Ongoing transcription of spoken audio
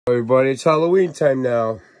Everybody, it's Halloween time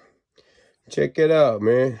now. Check it out,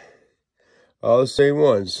 man. All the same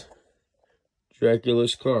ones.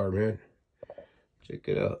 Dracula's car, man. Check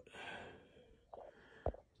it out.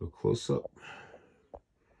 Look close up.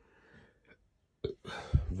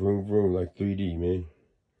 Vroom, vroom, like 3D, man.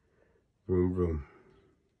 Vroom, vroom.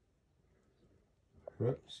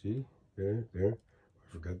 Oh, see? There.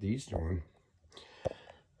 I forgot the Easter one.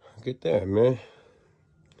 Look at that, man.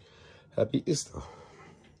 Happy Easter.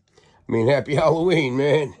 Happy Halloween,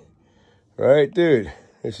 man. Right, dude.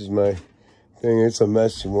 This is my thing. It's a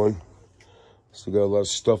messy one. Still got a lot of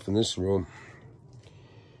stuff in this room.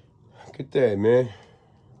 Look at that, man.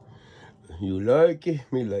 You like it?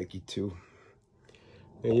 Me like it too.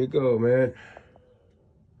 There you go, man.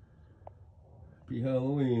 Happy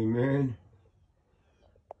Halloween, man.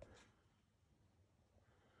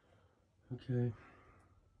 Okay.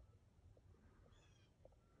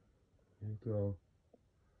 There you go.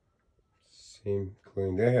 Same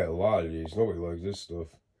clean. They had a lot of these. Nobody likes this stuff.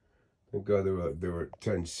 Thank God they were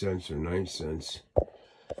 10 cents or 9 cents.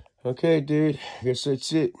 Okay, dude. I guess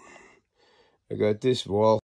that's it. I got this wall.